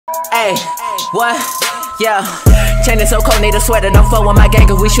Hey, what? Yeah. Chain is so cold, need a sweater. Don't fuck with my gang,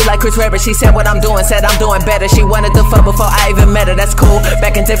 cause we shoot like Chris Webber. She said what I'm doing, said I'm doing better. She wanted to fuck before I even met her, that's cool.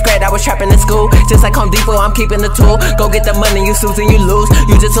 Back in 10th grade, I was trapping in school. Just like Home Depot, I'm keeping the tool. Go get the money, you snooze and you lose.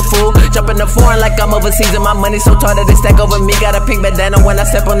 You just a fool. Jumping the foreign like I'm overseas and my money so tall that they stack over me. Got a pink bandana when I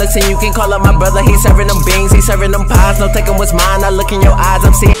step on the scene. You can call up my brother, he serving them beans, he serving them pies. No taking what's mine, I look in your eyes,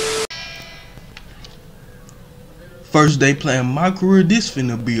 I'm seeing. First day playing my career, this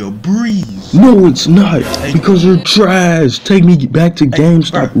finna be a breeze. No, it's not, because you're trash. Take me back to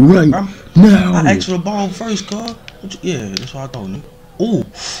GameStop right now. I asked for the ball first, cuz. Yeah, that's what I thought, nigga.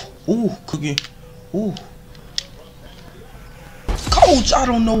 Ooh, cookie. Ooh. Coach, I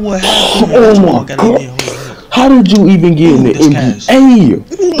don't know what happened. Oh my God. How did you even get in the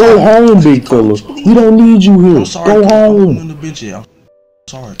NBA? Go home, big fella. We don't need you here. Go home. I'm on the bench here. I'm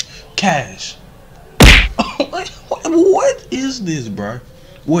sorry. Cash. What is this, bro?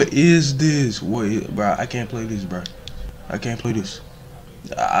 What is this? Bro? I can't play this, bro. I can't play this.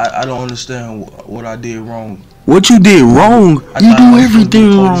 I don't understand what I did wrong. What you did wrong? You do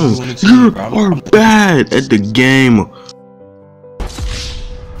everything wrong. You are bad at the game.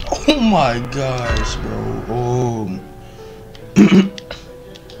 Oh my gosh, bro. Oh.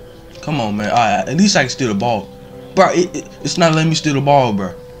 Come on, man. Alright, at least I can steal the ball. Bro, it's not letting me steal the ball,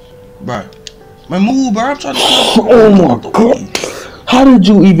 bro. Bro. Man, move, bro. I'm trying to steal the ball. Oh my God. How did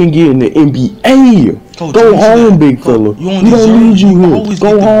you even get in the NBA? Coach, go home, big fella. We don't need you here.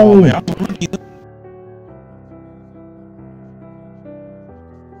 Go home.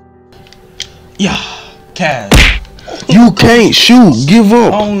 Yeah, cash. You can't shoot. Give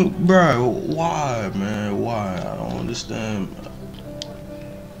up. Bro, why, man? Why? I don't understand.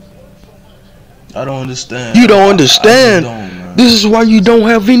 I don't understand. You don't understand? This is why you don't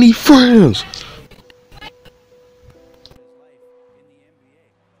have any friends.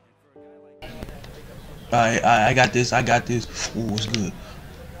 I got this. I got this. Ooh, what's good?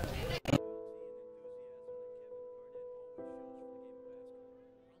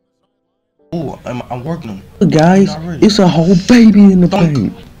 Oh, I'm working them. Guys, it's a whole baby in the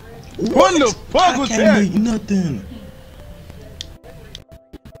paint. What the fuck was that? I can't make nothing.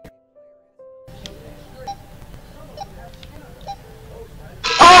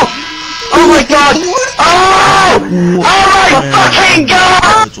 Oh my God! Oh my fucking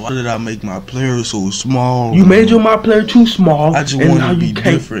God! Why did I make my player so small? You made my player too small, I just and want now to be you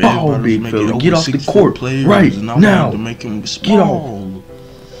can't different. ball, big fella. Get off the court right and I now. To make him small. Get off.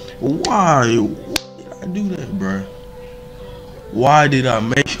 Why? Why did I do that, bro? Why did I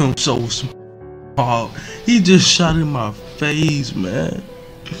make him so small? He just shot in my face, man.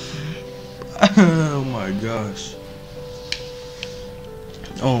 Oh my gosh.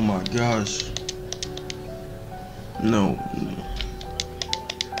 Oh my gosh. No.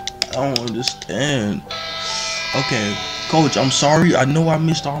 I don't understand. Okay, coach, I'm sorry. I know I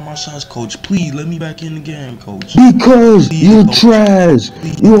missed all my shots, coach. Please let me back in the game, coach. Because you're trash.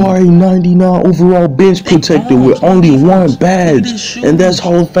 You are a 99 overall bench protector with only one badge, and that's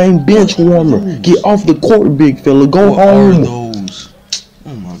Hall of Fame bench warmer. Get off the court, big fella. Go home. What are those?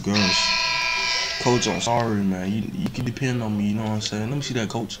 Oh my gosh. Coach, I'm sorry, man. You can depend on me, you know what I'm saying? Let me see that,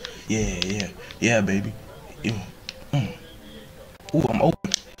 coach. Yeah, baby. Ooh, I'm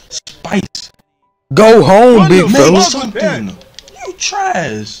open. Spice. Go home, big fella. Something. You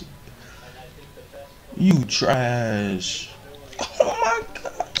trash. You trash. Oh my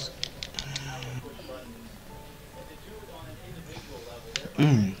gosh.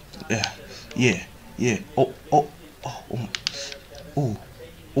 Yeah.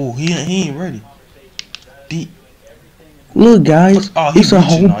 Oh, he ain't ready. Look, guys, it's a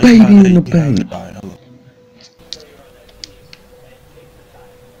whole baby in the paint.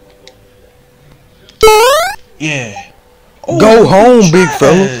 Yeah. Go home, big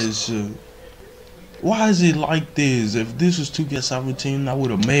fella. Why is it like this? If this was 2k17, I would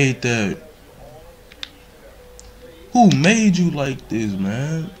have made that. Who made you like this,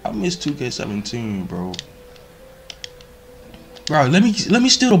 man? I miss 2k17, bro. Bro, let me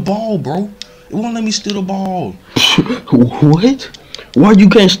steal the ball, bro. It won't let me steal the ball. What? Why you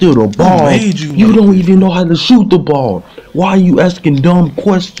can't steal the ball? You don't even know how to shoot the ball. Why are you asking dumb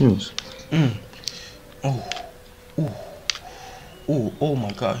questions? Oh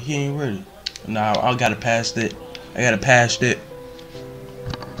my God, he ain't ready. Nah, I gotta pass that.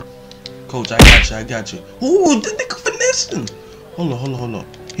 Coach, I got you. Ooh, the nigga finessing. Hold on.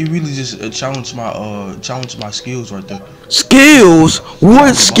 He really just challenged my skills right there. Skills?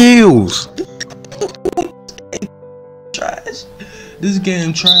 What skills? Trash. This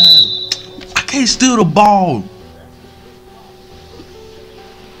game trash. I can't steal the ball.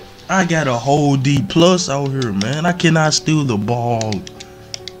 I got a whole D plus out here, man. I cannot steal the ball.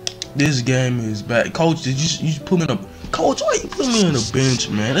 This game is bad. Coach, did you put me in a coach? Why you put me in the bench,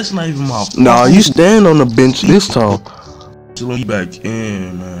 man? That's not even my fault. Nah, you stand on the bench this time. Let me back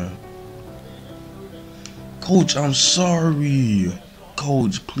in, man. Coach, I'm sorry.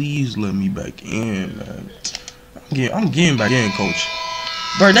 Coach, please let me back in, man. I'm getting back in, coach.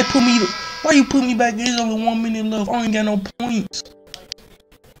 Bro, they put me. Why you put me back in? There's only 1 minute left. I ain't got no points.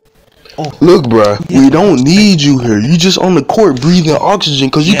 Oh. Look, bruh, we don't need you here. You just on the court breathing oxygen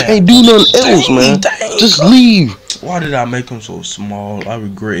because you can't do nothing else, man. Just leave. Why did I make them so small? I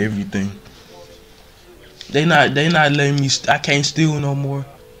regret everything. They not letting me. I can't steal no more.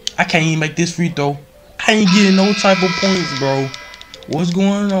 I can't even make this free throw. I ain't getting no type of points, bro. What's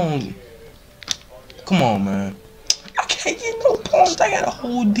going on? Come on, man. I can't get no points. I got a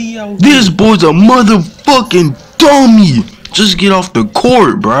whole D out. This boy's a motherfucking dummy. Just get off the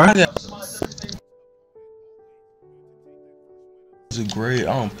court, bruh. It's a grade.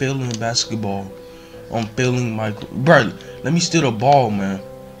 I'm failing basketball. I'm failing my. Bro, let me steal the ball, man.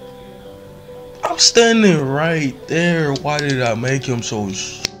 I'm standing right there. Why did I make him so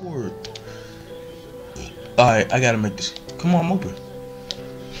short? Alright, I gotta make this. Come on, I'm open.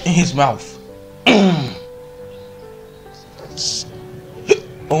 In his mouth.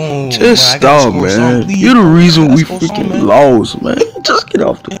 Oh, just stop, man. You're the reason we freaking lost, man. Just get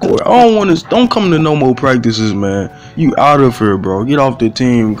off the court. I don't want to. Don't come to no more practices, man. You out of here, bro. Get off the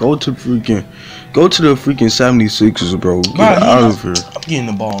team. Go to the freaking 76ers, bro. Get out of here. I'm getting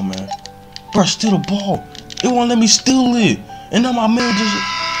the ball, man. Bro, steal the ball. It won't let me steal it. And now my man just.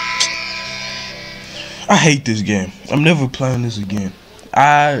 I hate this game. I'm never playing this again.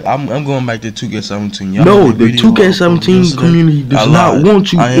 I'm going back to 2k17. No, the 2k17 community does not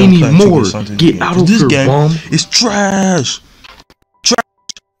want you anymore. Get out of this here, game. Bomb. It's trash.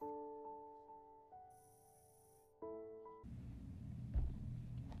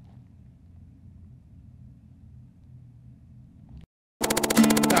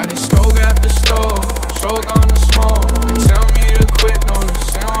 Got it stove after stove,